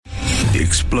The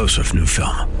explosive new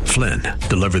film, Flynn,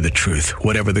 deliver the truth,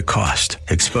 whatever the cost,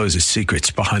 exposes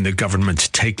secrets behind the government's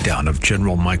takedown of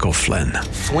General Michael Flynn.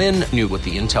 Flynn knew what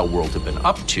the intel world had been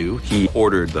up to. He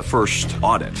ordered the first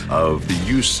audit of the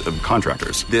use of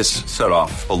contractors. This set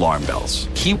off alarm bells.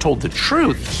 He told the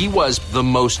truth. He was the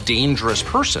most dangerous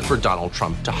person for Donald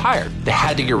Trump to hire. They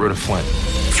had to get rid of Flynn.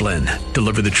 Flynn,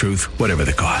 deliver the truth, whatever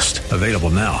the cost. Available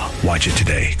now. Watch it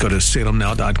today. Go to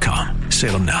salemnow.com.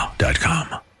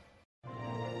 salemnow.com.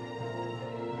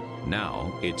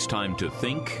 Now it's time to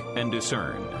think and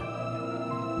discern.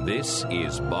 This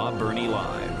is Bob Burney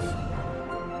Live.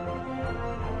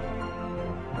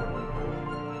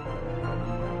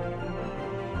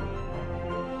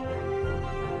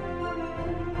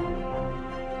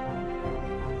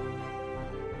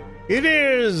 It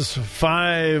is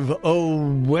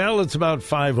 5:00, well, it's about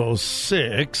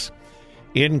 5:06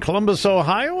 in Columbus,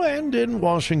 Ohio, and in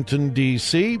Washington,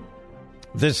 D.C.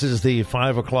 This is the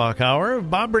 5 o'clock hour of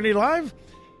Bob Burney Live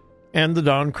and the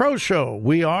Don Crow Show.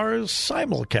 We are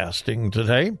simulcasting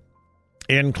today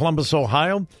in Columbus,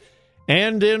 Ohio,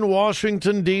 and in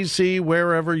Washington, D.C.,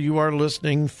 wherever you are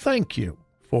listening. Thank you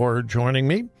for joining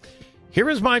me. Here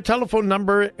is my telephone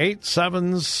number,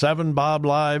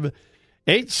 877-BOB-LIVE,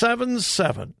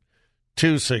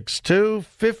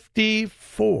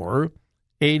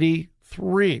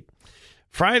 877-262-5483.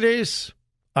 Fridays,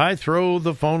 I throw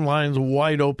the phone lines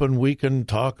wide open. We can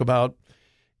talk about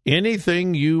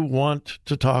anything you want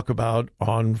to talk about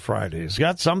on Fridays.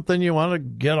 Got something you want to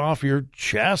get off your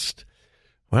chest?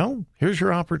 Well, here's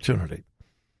your opportunity.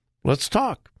 Let's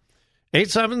talk.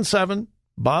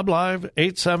 877-BOB-LIVE,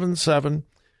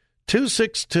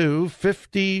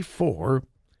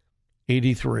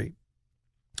 877-262-5483.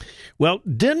 Well,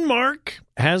 Denmark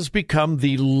has become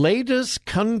the latest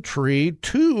country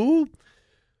to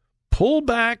pull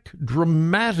back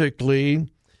dramatically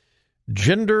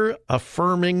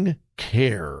gender-affirming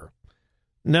care.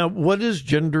 Now, what is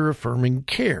gender-affirming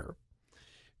care?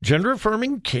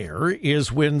 Gender-affirming care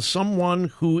is when someone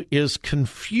who is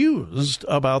confused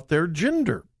about their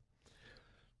gender.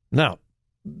 Now,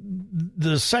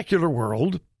 the secular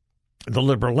world, the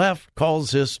liberal left,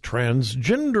 calls this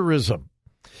transgenderism.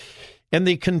 And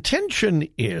the contention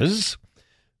is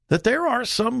that there are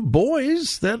some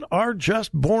boys that are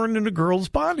just born in a girl's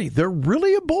body. They're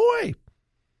really a boy,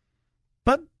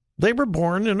 but they were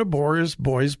born in a boy's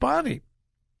body.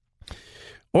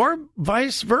 Or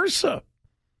vice versa,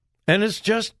 and it's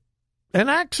just an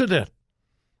accident.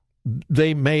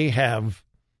 They may have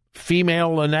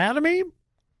female anatomy,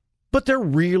 but they're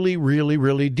really, really,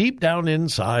 really deep down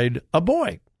inside a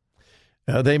boy.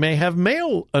 They may have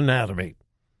male anatomy.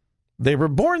 They were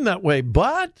born that way,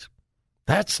 but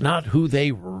that's not who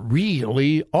they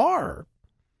really are.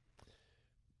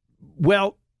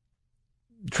 Well,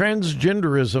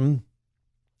 transgenderism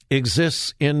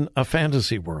exists in a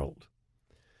fantasy world.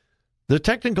 The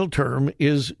technical term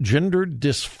is gender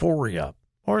dysphoria,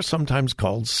 or sometimes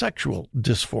called sexual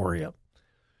dysphoria,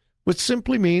 which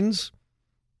simply means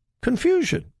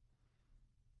confusion.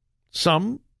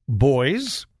 Some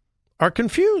boys are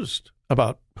confused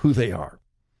about who they are.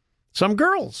 Some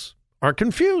girls are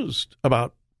confused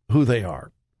about who they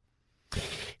are.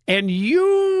 And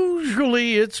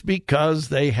usually it's because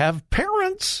they have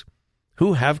parents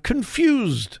who have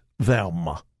confused them,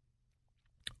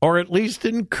 or at least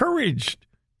encouraged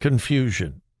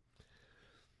confusion.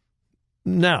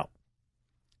 Now,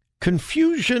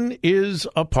 confusion is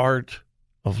a part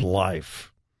of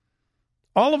life.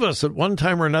 All of us at one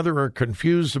time or another are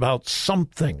confused about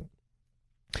something.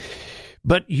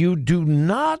 But you do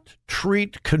not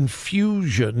treat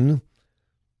confusion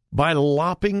by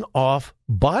lopping off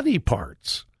body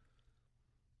parts,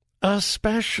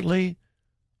 especially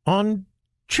on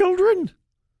children.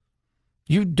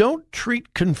 You don't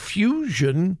treat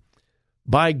confusion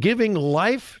by giving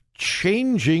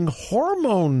life-changing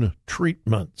hormone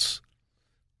treatments.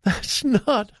 That's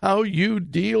not how you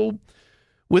deal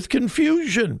with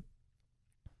confusion.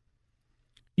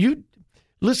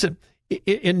 Listen,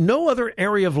 in no other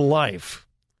area of life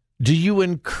do you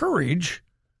encourage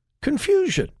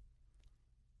confusion.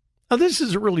 Now, this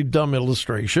is a really dumb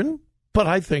illustration, but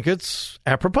I think it's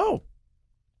apropos.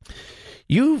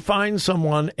 You find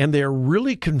someone and they're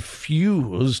really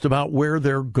confused about where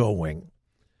they're going.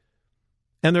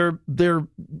 And they're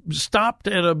stopped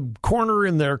at a corner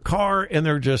in their car and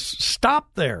they're just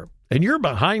stopped there. And you're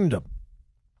behind them.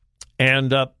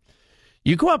 And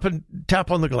you go up and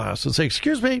tap on the glass and say,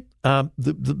 "Excuse me,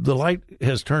 the light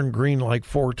has turned green like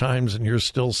 4 times, and you're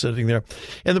still sitting there."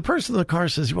 And the person in the car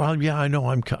says, "Well, yeah, I know,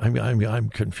 I'm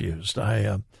confused.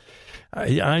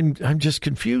 I'm just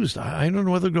confused. I don't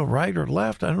know whether to go right or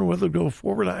left. I don't know whether to go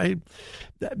forward. I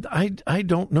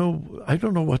don't know. I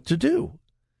don't know what to do.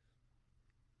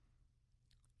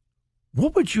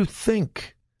 What would you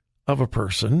think of a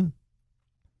person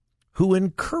who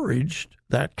encouraged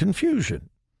that confusion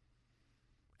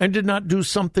and did not do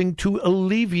something to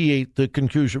alleviate the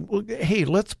confusion? Well, hey,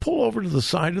 let's pull over to the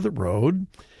side of the road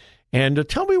and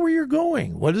tell me where you're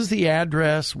going. What is the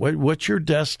address? What's your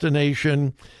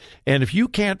destination? And if you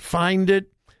can't find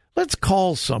it, let's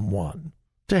call someone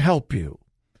to help you.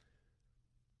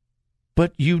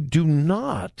 But you do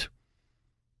not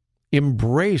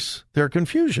embrace their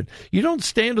confusion. You don't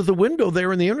stand at the window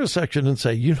there in the intersection and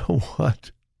say, you know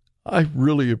what? I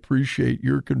really appreciate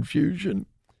your confusion.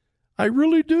 I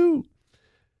really do.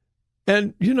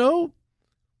 And, you know,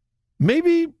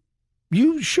 maybe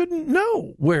you shouldn't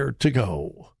know where to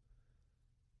go.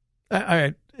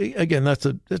 Again, that's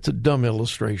a dumb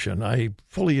illustration. I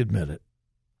fully admit it.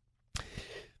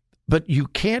 But you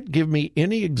can't give me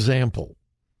any example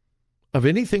of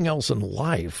anything else in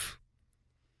life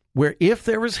where if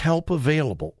there is help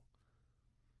available,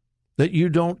 that you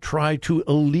don't try to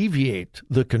alleviate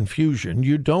the confusion,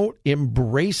 you don't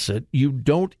embrace it, you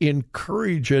don't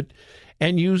encourage it,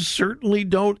 and you certainly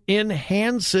don't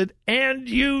enhance it, and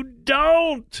you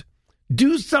don't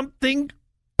do something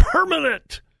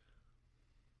permanent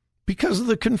because of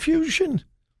the confusion.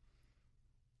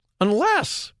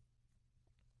 Unless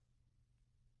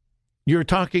you're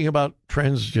talking about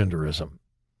transgenderism.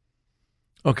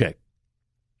 Okay.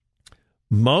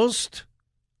 Most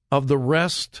of the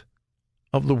rest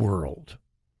of the world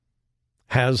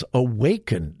has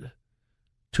awakened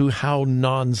to how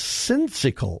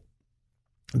nonsensical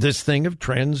this thing of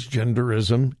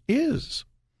transgenderism is.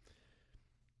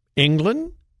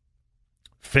 England,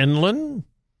 Finland,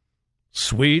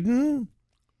 Sweden,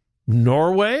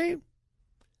 Norway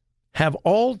have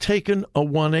all taken a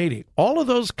 180. All of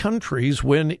those countries,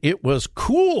 when it was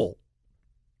cool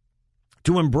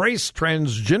to embrace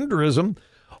transgenderism,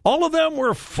 all of them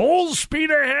were full speed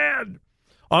ahead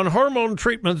on hormone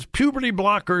treatments, puberty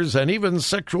blockers, and even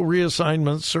sexual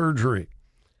reassignment surgery.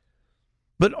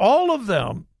 But all of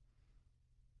them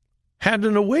had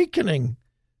an awakening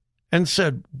and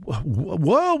said,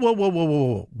 whoa,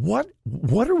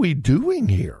 what are we doing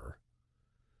here?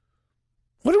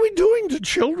 What are we doing to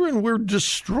children? We're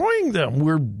destroying them.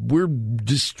 We're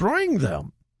destroying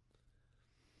them.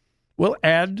 Well,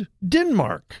 add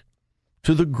Denmark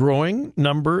to the growing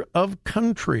number of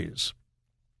countries.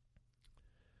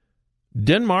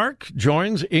 Denmark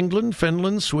joins England,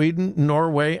 Finland, Sweden,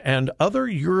 Norway, and other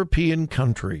European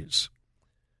countries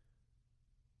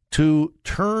to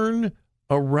turn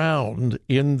around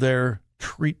in their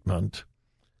treatment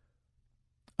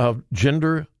of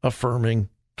gender-affirming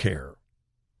care.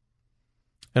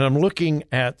 And I'm looking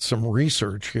at some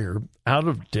research here out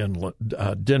of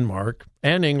Denmark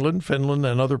and England, Finland,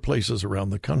 and other places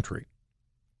around the country.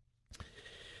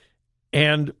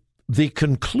 And the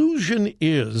conclusion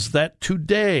is that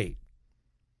today,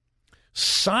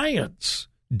 science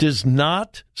does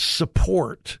not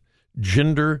support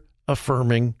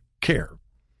gender-affirming care.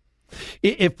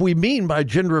 If we mean by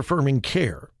gender-affirming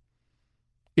care,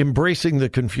 embracing the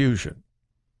confusion,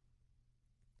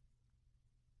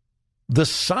 the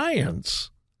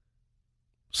science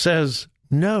says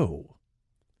no.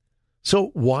 So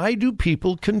why do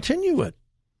people continue it?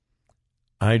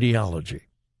 Ideology.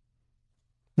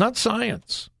 Not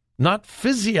science, not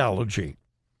physiology.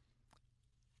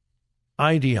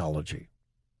 Ideology.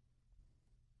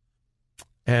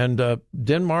 And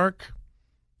Denmark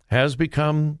has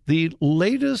become the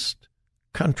latest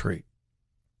country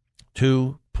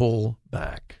to pull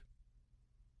back.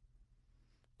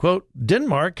 Quote,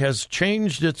 Denmark has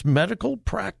changed its medical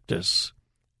practice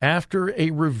after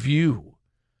a review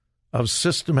of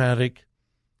systematic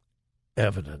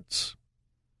evidence.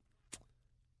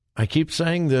 I keep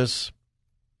saying this.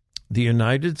 The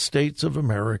United States of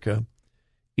America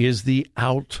is the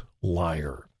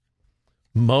outlier.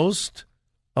 Most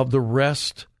of the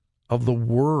rest of the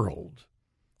world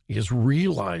is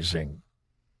realizing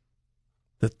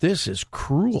that this is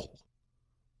cruel.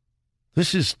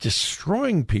 This is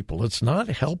destroying people. It's not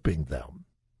helping them.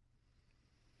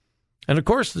 And, of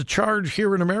course, the charge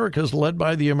here in America is led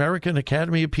by the American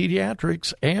Academy of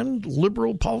Pediatrics and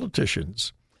liberal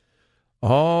politicians,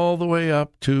 all the way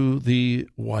up to the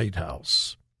White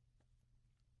House.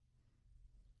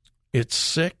 It's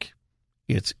sick.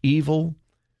 It's evil.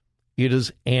 It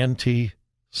is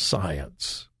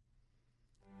anti-science.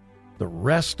 The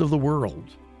rest of the world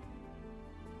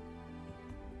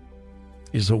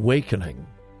is awakening.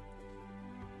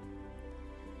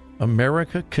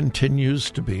 America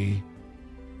continues to be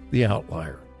the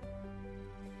outlier.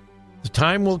 The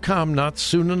time will come, not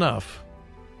soon enough,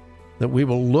 that we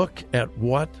will look at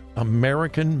what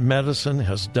American medicine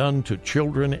has done to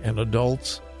children and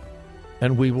adults,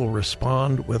 and we will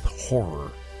respond with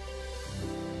horror.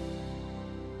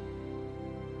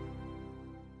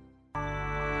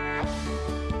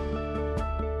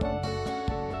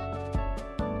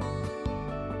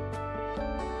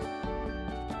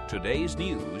 Today's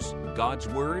news, God's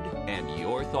Word, and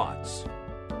your thoughts.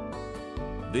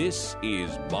 This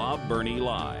is Bob Burney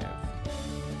Live.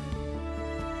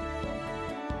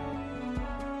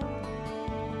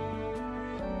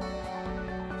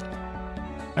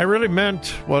 I really meant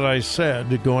what I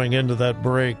said going into that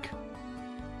break.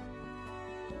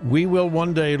 We will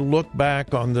one day look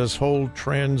back on this whole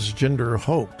transgender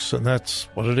hoax, and that's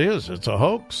what it is. It's a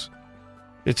hoax.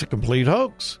 It's a complete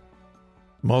hoax.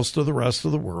 Most of the rest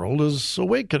of the world is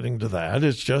awakening to that.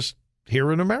 It's just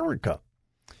here in America.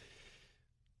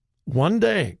 One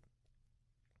day,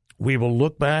 we will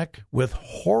look back with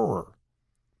horror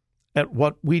at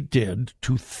what we did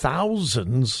to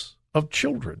thousands of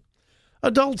children.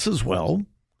 Adults as well,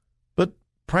 but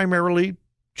primarily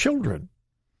children.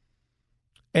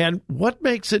 And what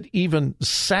makes it even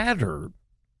sadder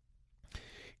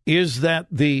is that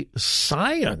the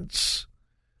science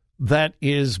that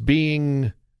is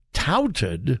being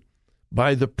touted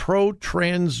by the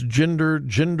pro-transgender,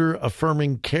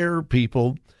 gender-affirming care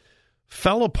people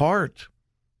fell apart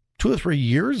 2 or 3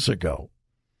 years ago.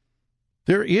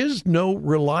 There is no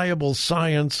reliable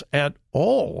science at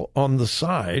all on the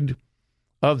side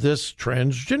of this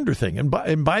transgender thing. And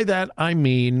by that, I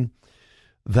mean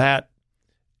that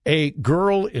a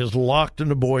girl is locked in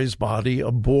a boy's body,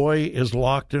 a boy is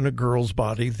locked in a girl's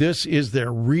body. This is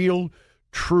their real,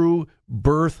 true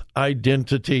birth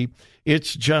identity.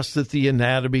 It's just that the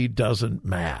anatomy doesn't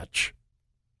match.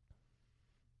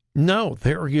 No,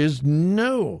 there is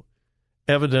no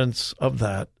evidence of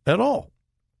that at all.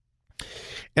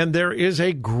 And there is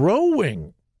a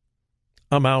growing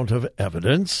amount of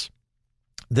evidence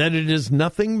that it is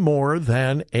nothing more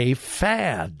than a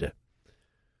fad.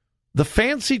 The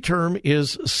fancy term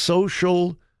is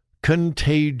social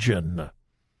contagion.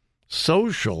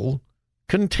 Social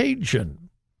contagion.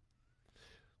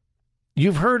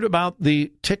 You've heard about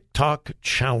the TikTok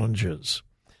challenges.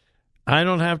 I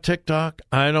don't have TikTok.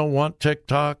 I don't want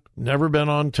TikTok. Never been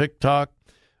on TikTok.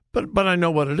 But I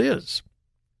know what it is.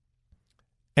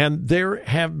 And there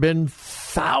have been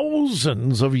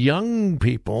thousands of young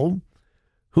people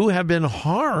who have been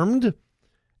harmed,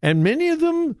 and many of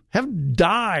them have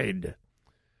died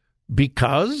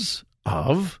because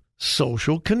of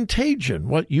social contagion,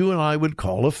 what you and I would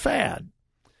call a fad.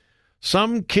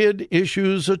 Some kid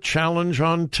issues a challenge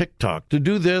on TikTok to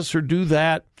do this or do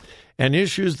that, and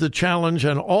issues the challenge,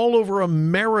 and all over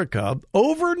America,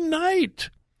 overnight,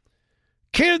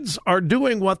 kids are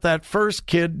doing what that first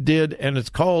kid did, and it's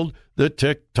called the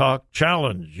TikTok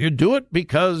challenge. You do it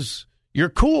because you're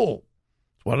cool.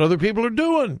 It's what other people are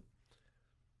doing.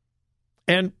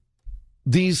 And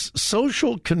these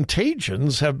social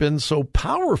contagions have been so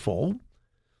powerful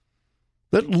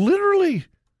that literally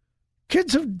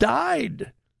kids have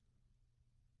died.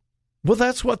 Well,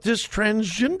 that's what this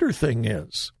transgender thing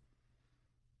is.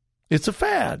 It's a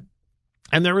fad.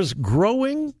 And there is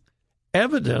growing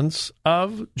evidence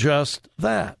of just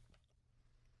that.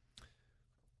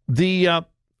 Let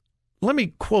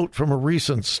me quote from a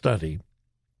recent study,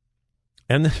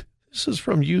 and this is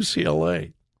from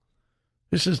UCLA.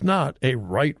 This is not a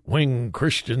right-wing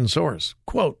Christian source.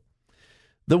 Quote,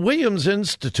 the Williams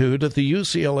Institute at the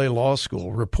UCLA Law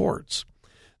School reports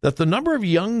that the number of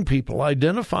young people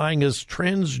identifying as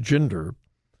transgender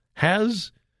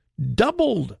has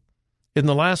doubled in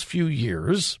the last few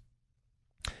years,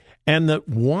 and that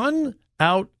 1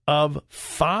 out of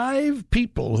 5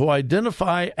 people who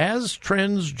identify as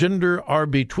transgender are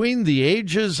between the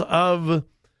ages of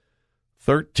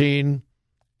 13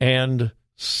 and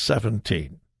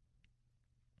 17.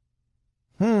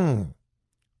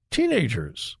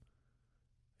 Teenagers.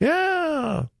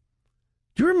 Yeah.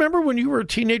 Do you remember when you were a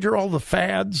teenager, all the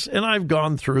fads? And I've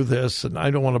gone through this, and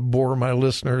I don't want to bore my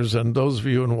listeners, and those of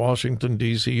you in Washington,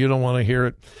 D.C., you don't want to hear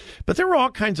it. But there were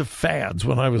all kinds of fads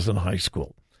when I was in high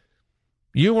school.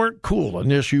 You weren't cool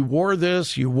unless you wore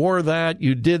this, you wore that,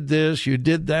 you did this, you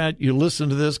did that, you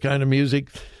listened to this kind of music.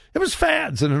 It was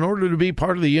fads, and in order to be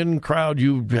part of the in crowd,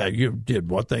 you did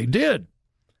what they did.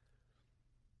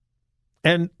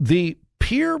 And the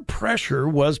peer pressure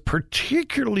was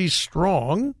particularly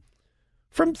strong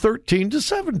from 13 to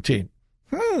 17.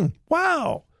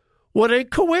 Wow, what a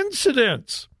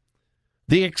coincidence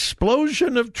the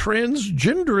explosion of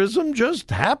transgenderism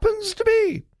just happens to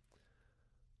be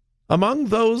among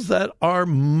those that are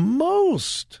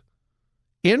most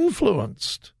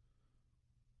influenced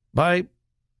by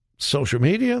social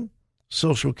media,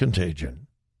 social contagion.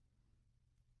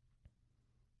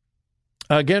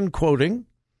 Again, quoting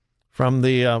from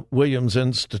the Williams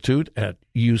Institute at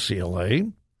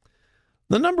UCLA,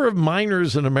 the number of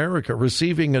minors in America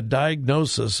receiving a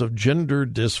diagnosis of gender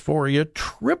dysphoria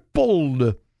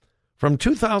tripled from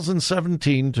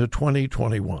 2017 to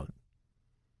 2021.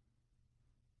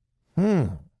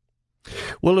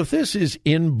 Well, if this is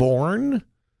inborn,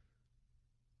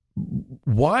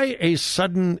 why a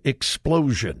sudden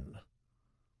explosion?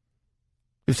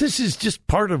 If this is just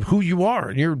part of who you are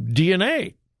in your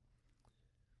DNA.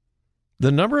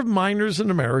 The number of minors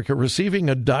in America receiving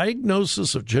a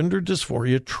diagnosis of gender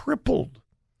dysphoria tripled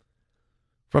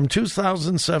from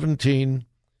 2017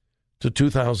 to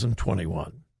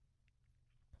 2021.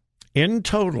 In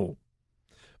total,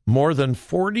 more than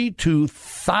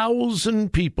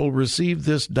 42,000 people received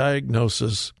this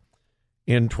diagnosis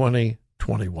in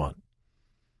 2021.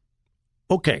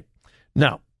 Okay,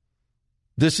 now,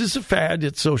 this is a fad,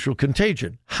 it's social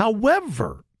contagion.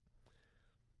 However,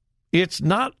 it's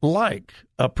not like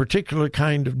a particular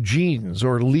kind of jeans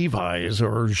or Levi's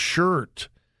or shirt.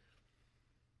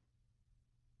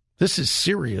 This is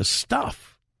serious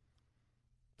stuff.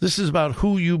 This is about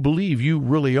who you believe you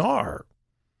really are.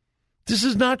 This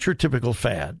is not your typical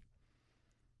fad.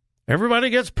 Everybody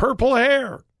gets purple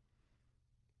hair.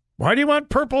 Why do you want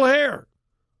purple hair?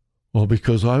 Well,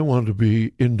 because I want to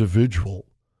be individual.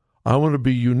 I want to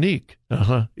be unique.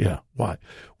 Yeah. Why?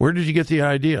 Where did you get the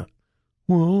idea?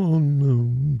 Well,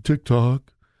 on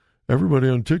TikTok. Everybody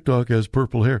on TikTok has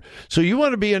purple hair. So you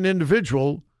want to be an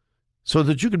individual so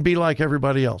that you can be like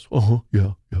everybody else.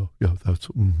 Yeah. That's.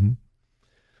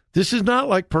 This is not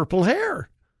like purple hair.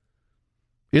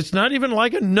 It's not even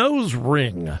like a nose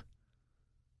ring.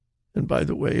 And by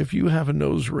the way, if you have a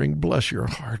nose ring, bless your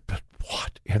heart, but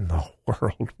what in the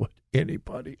world would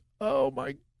anybody? Oh,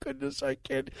 my goodness, I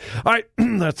can't. All right,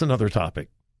 that's another topic.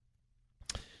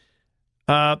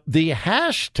 The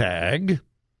hashtag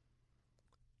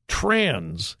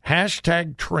trans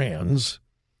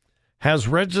has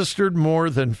registered more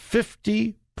than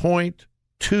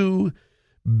 50.2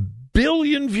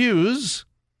 billion views,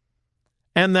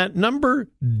 and that number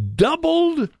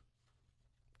doubled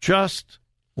just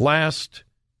last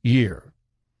year.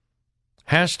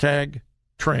 Hashtag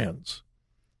trans.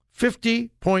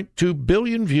 50.2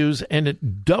 billion views, and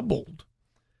it doubled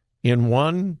in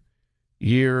 1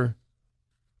 year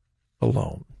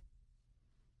alone.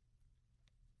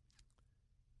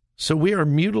 So we are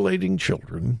mutilating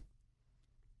children.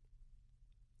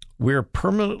 We're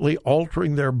permanently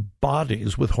altering their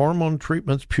bodies with hormone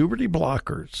treatments, puberty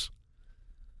blockers,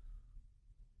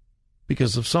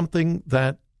 because of something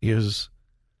that is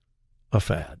a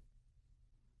fad.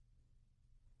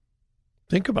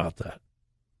 Think about that.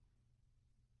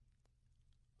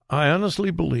 I honestly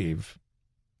believe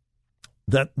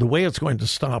that the way it's going to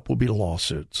stop will be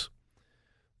lawsuits.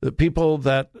 The people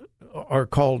that are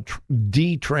called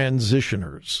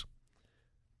detransitioners,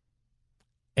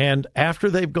 and after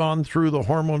they've gone through the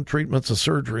hormone treatments, the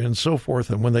surgery, and so forth,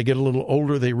 and when they get a little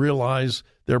older, they realize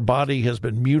their body has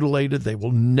been mutilated, they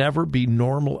will never be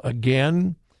normal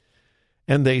again,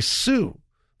 and they sue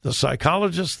the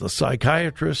psychologists, the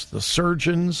psychiatrists, the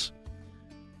surgeons,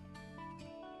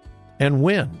 and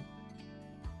win.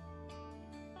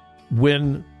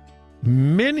 When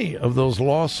many of those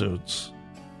lawsuits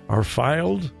are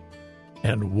filed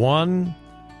and won,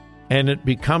 and it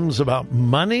becomes about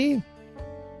money,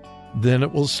 then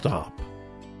it will stop.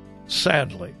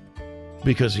 Sadly.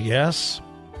 Because, yes,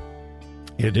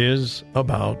 it is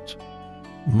about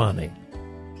money.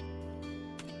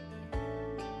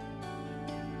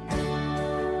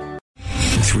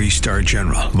 Three-star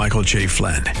General Michael J.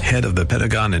 Flynn, head of the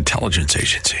Pentagon Intelligence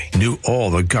Agency, knew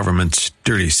all the government's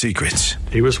dirty secrets.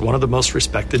 He was one of the most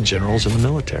respected generals in the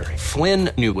military. Flynn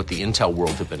knew what the intel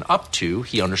world had been up to.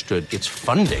 He understood its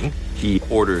funding. He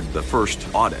ordered the first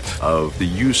audit of the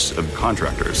use of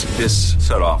contractors. This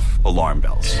set off alarm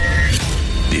bells.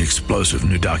 The explosive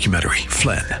new documentary,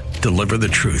 Flynn, Deliver the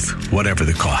Truth, Whatever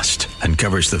the Cost,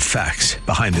 uncovers the facts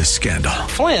behind this scandal.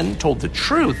 Flynn told the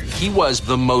truth. He was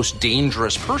the most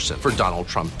dangerous person for Donald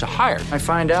Trump to hire. I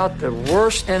find out the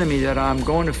worst enemy that I'm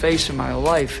going to face in my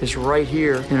life is right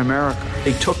here in America.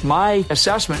 They took my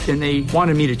assessment and they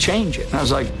wanted me to change it. And I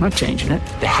was like, I'm not changing it.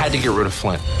 They had to get rid of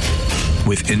Flynn.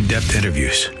 with in-depth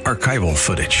interviews, archival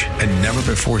footage, and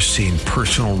never-before-seen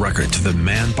personal records of the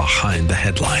man behind the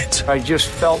headlines. I just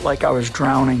felt like I was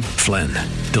drowning. Flynn,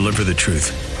 deliver the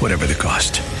truth, whatever the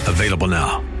cost. Available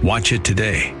now. Watch it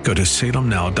today. Go to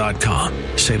salemnow.com.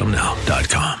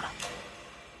 salemnow.com.